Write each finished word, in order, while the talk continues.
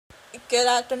Good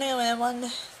afternoon,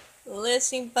 everyone.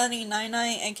 Listening Bunny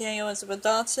 99, aka Elizabeth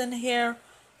Dodson here.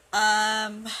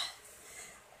 I'm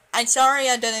sorry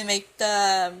I didn't make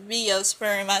the videos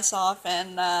very much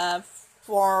often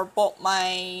for both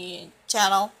my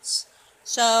channels.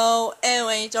 So,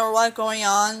 anyway, there's a lot going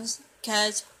on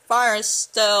because fire is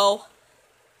still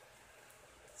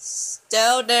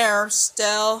there,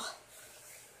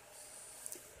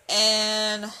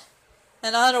 and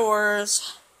in other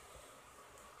words,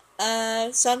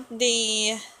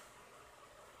 something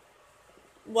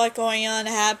what going on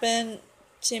happened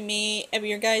to me. If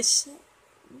you guys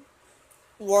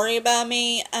worry about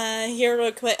me, here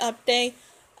a quick update.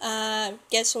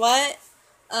 Guess what?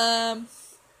 On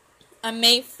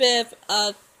May 5th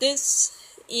of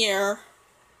this year,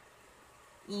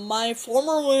 my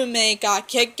former roommate got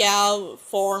kicked out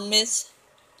for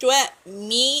mistreat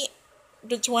me,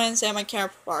 the twins, and my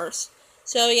counterparts.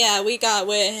 So yeah, we got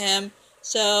with him.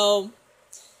 So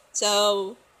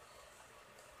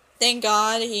thank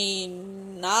God he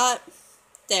not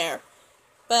there.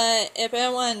 But if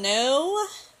anyone know,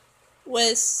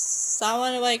 was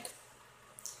someone like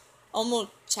almost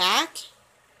attack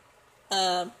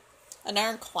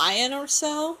another client or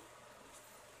so?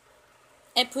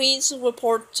 And please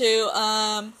report to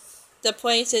the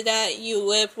place that you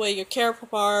live with your care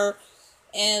provider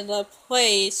and the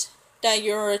place that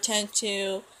you're attend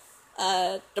to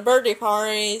the birthday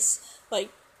parties,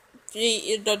 like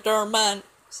the third month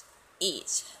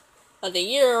each of the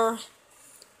year,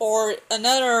 or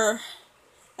another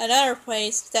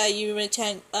place that you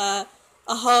attend a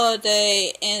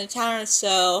holiday and a town or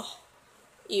so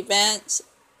events.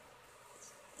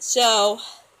 So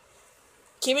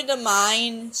keep it in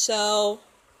mind. So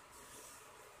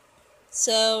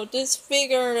this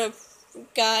figure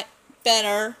got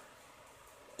better.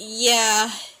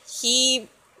 Yeah, he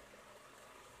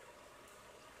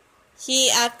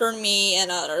after me and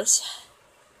others.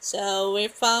 So we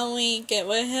finally get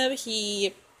with him.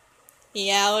 He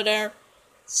out there.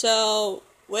 So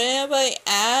whenever I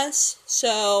ask,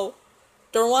 so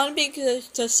don't want to be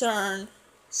concerned.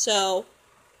 So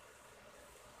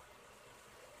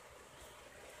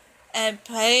and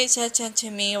pay attention to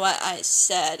me what I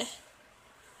said.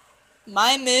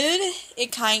 My mood is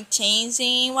kind of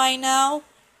changing right now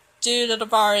due to the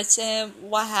virus and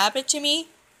what happened to me.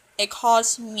 It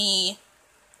caused me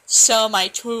show my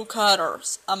true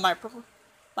colors of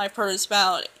my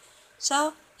personality.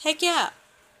 So heck yeah.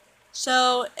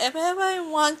 So if anybody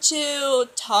want to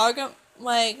talk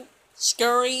like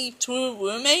scary true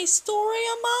roommate story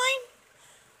of mine,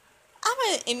 I'm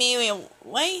gonna immediately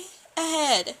way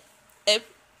ahead. If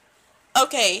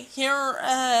okay,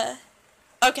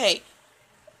 okay,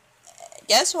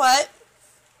 guess what?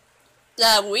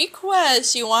 The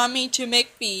request you want me to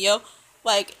make video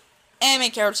like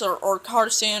anime characters or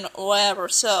cartoon or whatever.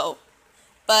 So,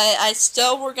 but I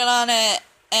still working on an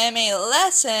anime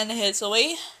lesson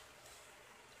hopefully.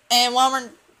 And one more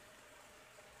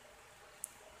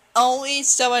only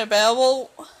still available,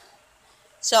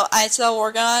 so I still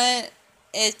work on it.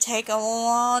 It take a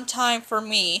long time for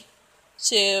me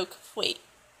to complete.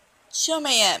 Show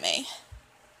me anime.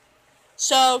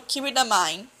 So keep it in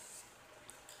mind.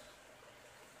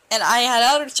 And I had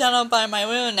other channel by my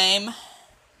real name,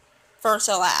 first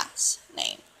and last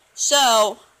name.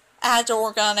 So I had to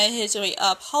work on it history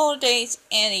of holidays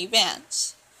and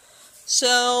events.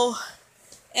 So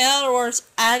in other words,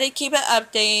 I had to keep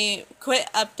an quick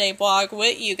update blog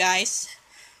with you guys.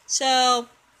 So,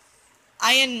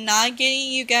 I am not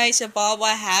getting you guys about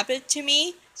what happened to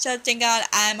me. So, thank God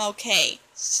I'm okay.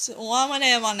 So, one with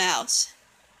everyone else.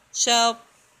 So,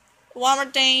 one more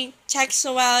thing, check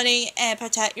sexuality and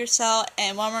protect yourself.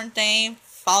 And one more thing,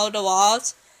 follow the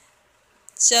laws.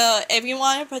 So, if you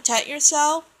want to protect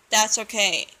yourself, that's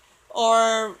okay.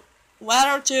 Or,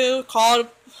 whether to call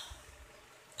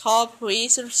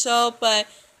police or so, but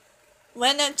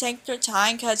when they take their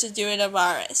time because it's due to the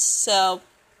virus. So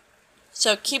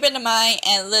keep it in mind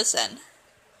and listen.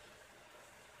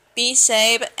 Be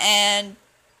safe and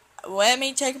let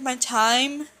me take my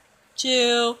time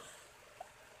to.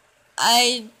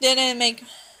 I didn't make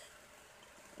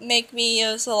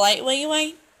videos lightly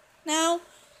right now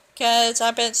because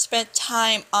I've been spent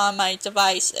time on my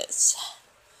devices,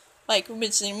 like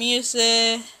listening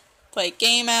music, play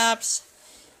game apps.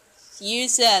 You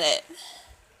said it.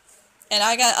 And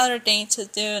I got other things to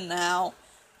do now.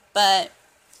 But,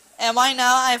 and right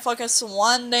now I focus on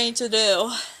one thing to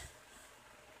do.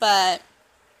 But,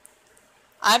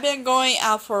 I've been going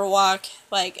out for a walk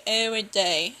like every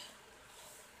day.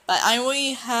 But I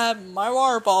only have my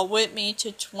water bottle with me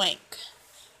to drink.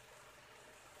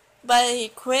 But he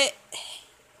quit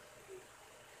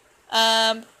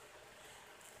If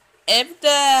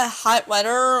the hot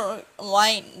weather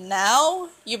right now,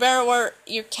 you better wear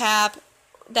your cap,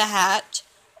 the hat,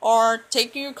 or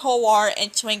take your cold water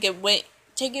and take it with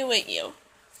you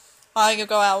while you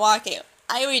go out walking.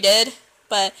 I already did,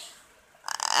 but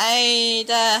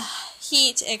the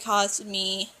heat it caused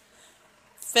me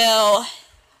feel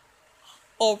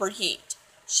overheat.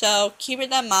 So keep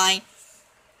it in mind.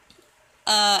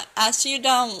 As you're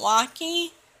done walking,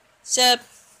 so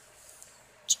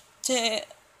to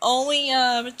only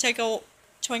take a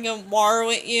drink of water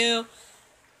with you.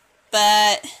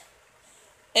 But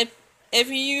if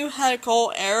you had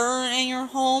cold air in your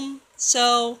home,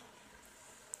 so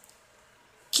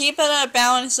keep it a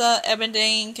balance of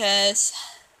everything, cause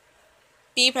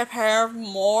be prepared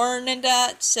more than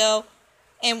that. So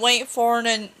and wait for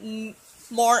the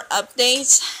more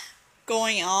updates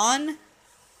going on.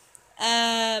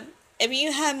 If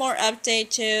you have more update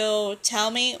to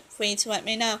tell me, please let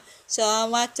me know. So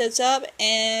I'll wrap this up,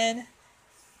 and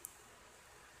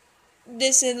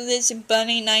this is Elizabeth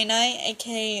Bunny 99,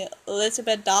 aka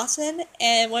Elizabeth Dawson.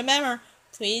 And remember,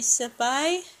 please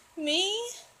subscribe me,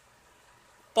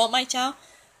 both my channel.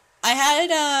 I had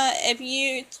if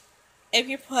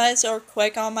you press or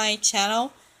click on my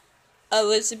channel,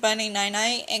 Elizabeth Bunny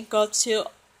 99, and go to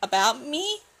About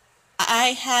Me,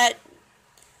 I had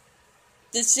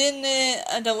this in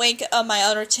the link of my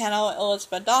other channel,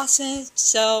 Elizabeth Dawson.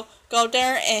 So go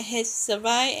there and hit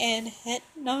subscribe and hit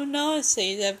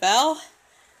the bell,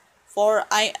 for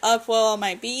I upload all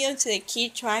my videos to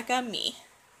keep track of me.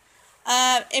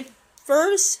 And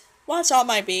first, watch all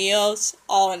my videos,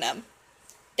 all of them.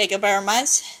 Thank you very much.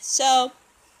 So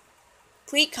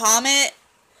please comment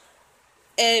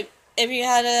if you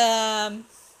had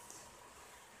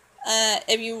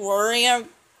if you worry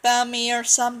about me or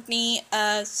something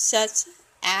such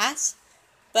as,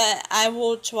 but I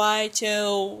will try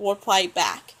to reply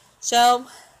back. So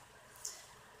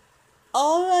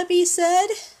all that be said,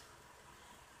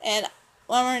 and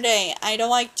one more day, I don't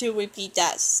like to repeat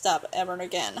that stuff ever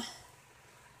again.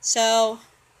 So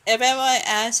if anyone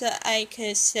asks, I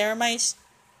could share my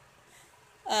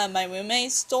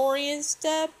roommate's story and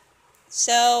stuff.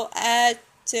 So I had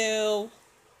to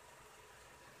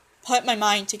put my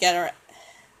mind together,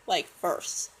 like,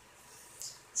 first.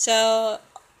 So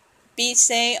be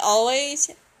safe always.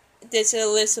 This is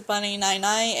Elizabeth Bunny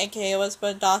 99, aka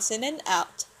Elizabeth Dawson, and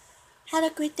out. Have a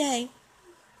great day.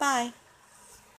 Bye.